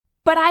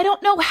But I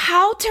don't know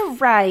how to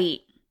write.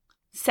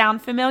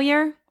 Sound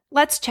familiar?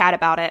 Let's chat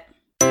about it.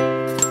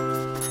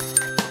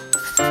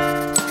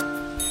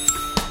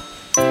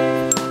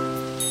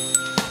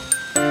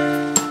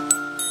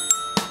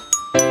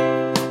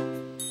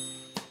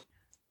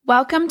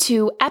 Welcome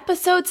to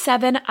episode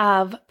 7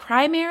 of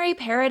Primary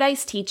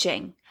Paradise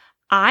Teaching.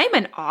 I'm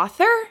an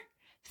author?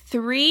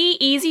 3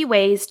 easy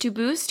ways to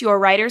boost your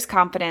writer's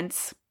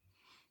confidence.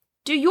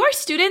 Do your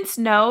students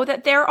know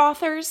that they're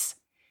authors?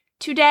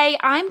 Today,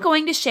 I'm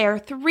going to share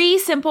 3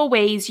 simple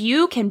ways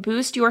you can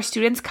boost your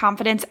students'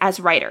 confidence as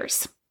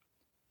writers.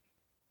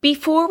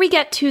 Before we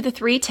get to the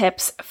 3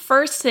 tips,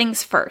 first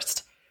things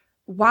first.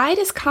 Why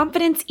does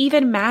confidence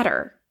even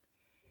matter?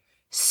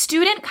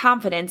 Student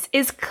confidence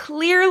is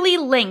clearly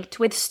linked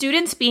with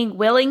students being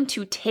willing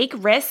to take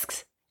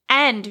risks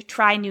and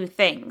try new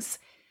things.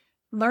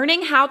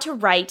 Learning how to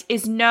write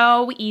is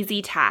no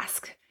easy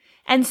task,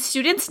 and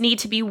students need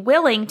to be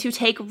willing to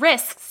take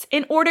risks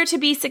in order to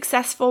be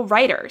successful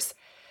writers.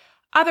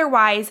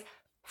 Otherwise,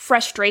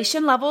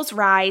 frustration levels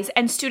rise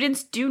and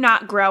students do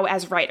not grow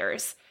as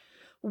writers.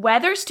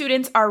 Whether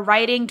students are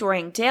writing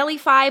during Daily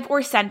 5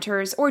 or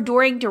centers or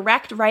during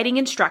direct writing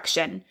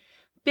instruction,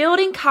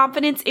 building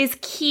confidence is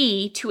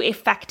key to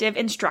effective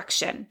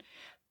instruction.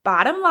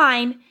 Bottom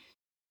line,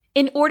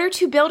 in order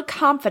to build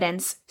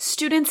confidence,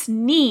 students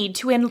need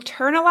to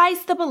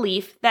internalize the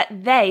belief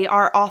that they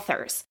are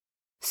authors.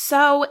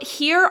 So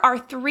here are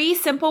 3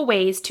 simple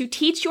ways to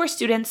teach your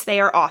students they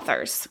are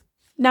authors.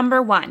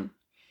 Number 1,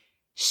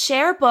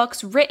 share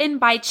books written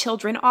by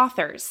children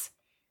authors.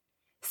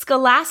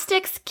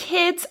 Scholastic's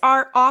Kids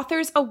Are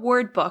Authors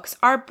Award books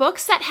are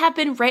books that have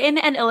been written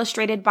and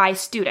illustrated by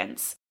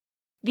students.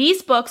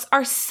 These books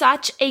are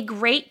such a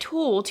great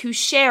tool to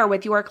share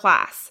with your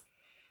class.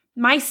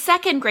 My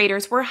 2nd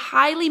graders were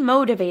highly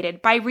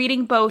motivated by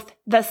reading both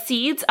The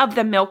Seeds of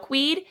the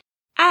Milkweed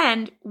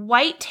and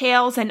White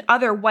Tales and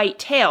Other White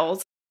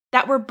Tales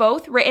that were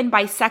both written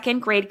by 2nd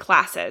grade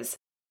classes.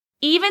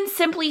 Even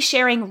simply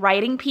sharing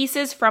writing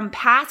pieces from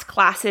past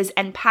classes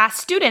and past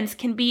students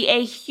can be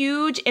a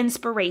huge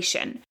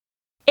inspiration.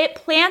 It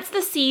plants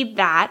the seed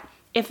that,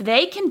 if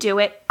they can do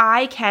it,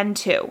 I can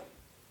too.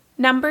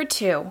 Number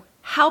 2.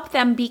 Help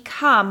them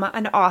become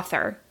an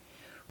author.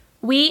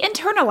 We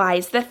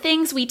internalize the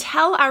things we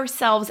tell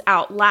ourselves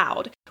out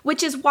loud,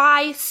 which is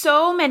why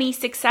so many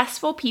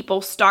successful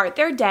people start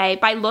their day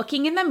by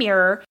looking in the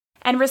mirror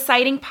and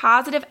reciting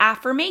positive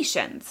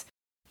affirmations.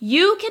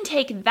 You can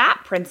take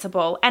that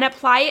principle and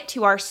apply it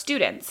to our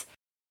students.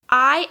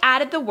 I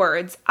added the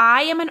words,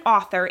 I am an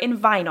author in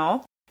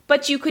vinyl,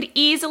 but you could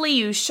easily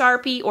use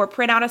Sharpie or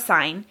print out a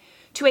sign,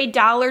 to a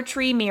Dollar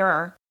Tree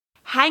mirror.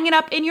 Hang it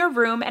up in your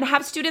room and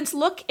have students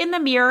look in the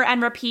mirror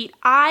and repeat,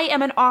 I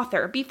am an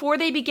author before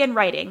they begin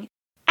writing,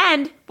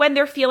 and when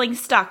they're feeling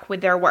stuck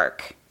with their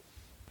work.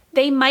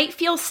 They might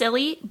feel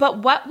silly, but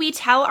what we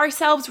tell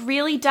ourselves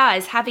really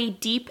does have a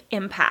deep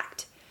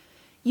impact.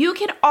 You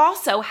can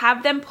also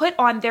have them put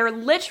on their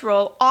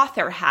literal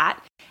author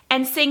hat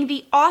and sing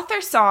the author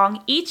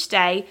song each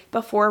day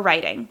before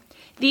writing.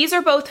 These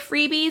are both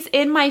freebies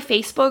in my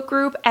Facebook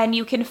group, and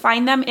you can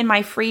find them in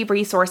my free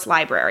resource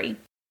library.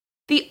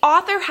 The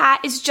author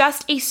hat is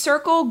just a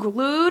circle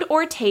glued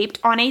or taped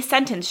on a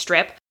sentence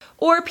strip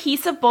or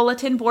piece of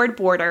bulletin board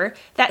border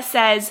that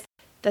says,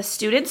 the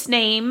student's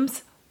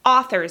name's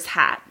author's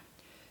hat.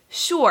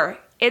 Sure,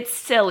 it's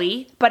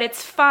silly, but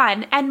it's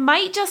fun and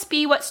might just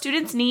be what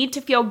students need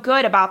to feel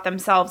good about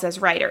themselves as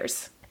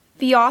writers.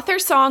 The author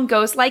song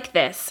goes like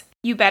this.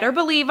 You better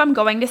believe I'm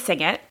going to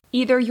sing it.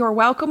 Either you're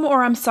welcome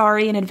or I'm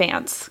sorry in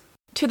advance.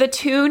 To the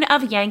tune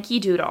of Yankee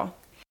Doodle.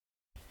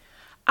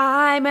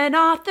 I'm an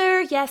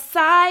author, yes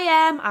I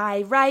am.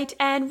 I write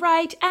and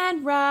write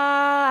and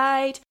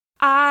write.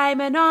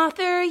 I'm an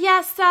author,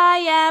 yes I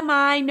am.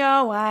 I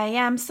know I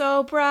am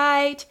so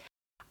bright.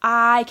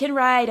 I can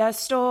write a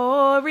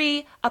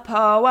story, a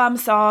poem,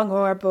 song,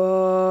 or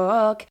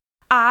book.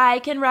 I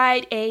can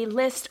write a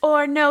list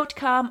or note,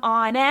 come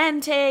on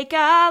and take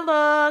a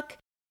look.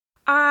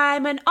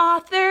 I'm an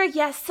author,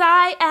 yes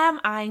I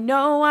am. I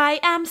know I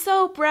am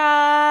so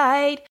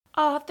bright.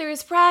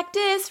 Authors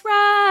practice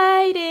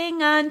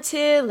writing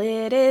until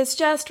it is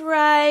just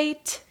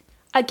right.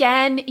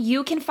 Again,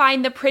 you can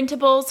find the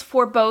printables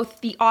for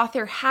both the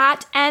author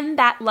hat and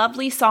that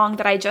lovely song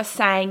that I just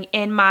sang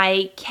in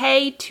my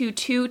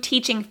K22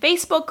 Teaching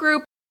Facebook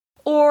group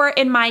or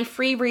in my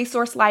free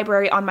resource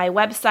library on my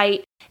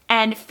website.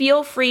 And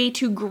feel free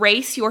to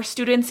grace your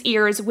students'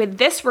 ears with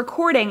this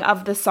recording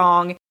of the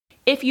song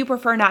if you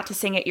prefer not to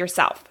sing it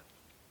yourself.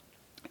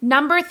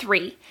 Number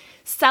 3,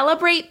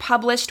 celebrate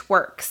published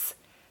works.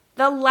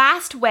 The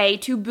last way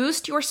to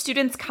boost your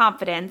students'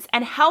 confidence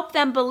and help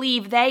them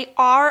believe they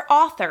are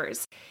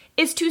authors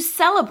is to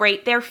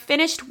celebrate their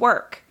finished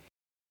work.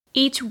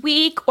 Each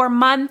week or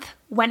month,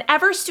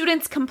 whenever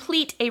students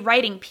complete a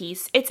writing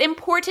piece, it's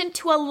important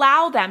to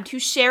allow them to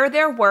share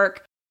their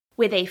work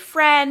with a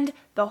friend,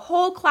 the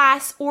whole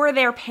class, or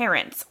their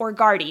parents or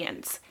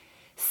guardians.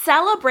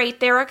 Celebrate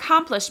their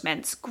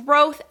accomplishments,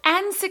 growth,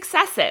 and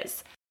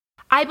successes.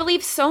 I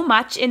believe so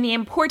much in the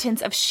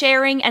importance of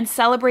sharing and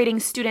celebrating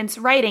students'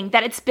 writing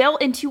that it's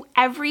built into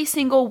every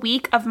single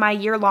week of my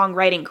year-long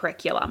writing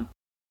curriculum.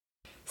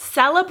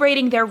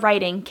 Celebrating their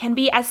writing can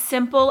be as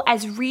simple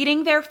as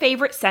reading their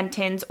favorite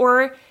sentence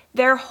or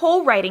their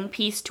whole writing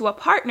piece to a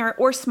partner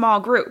or small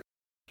group.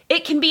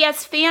 It can be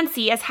as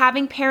fancy as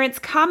having parents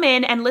come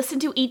in and listen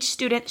to each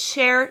student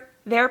share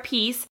their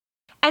piece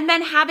and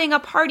then having a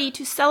party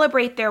to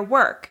celebrate their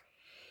work.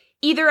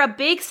 Either a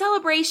big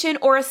celebration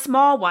or a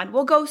small one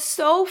will go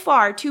so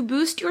far to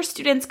boost your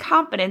students'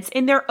 confidence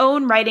in their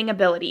own writing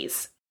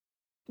abilities.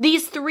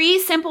 These 3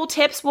 simple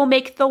tips will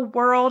make the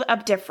world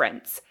of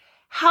difference.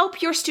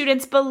 Help your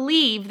students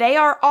believe they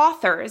are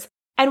authors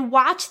and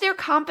watch their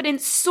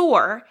confidence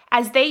soar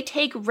as they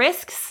take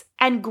risks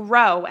and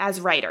grow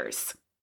as writers.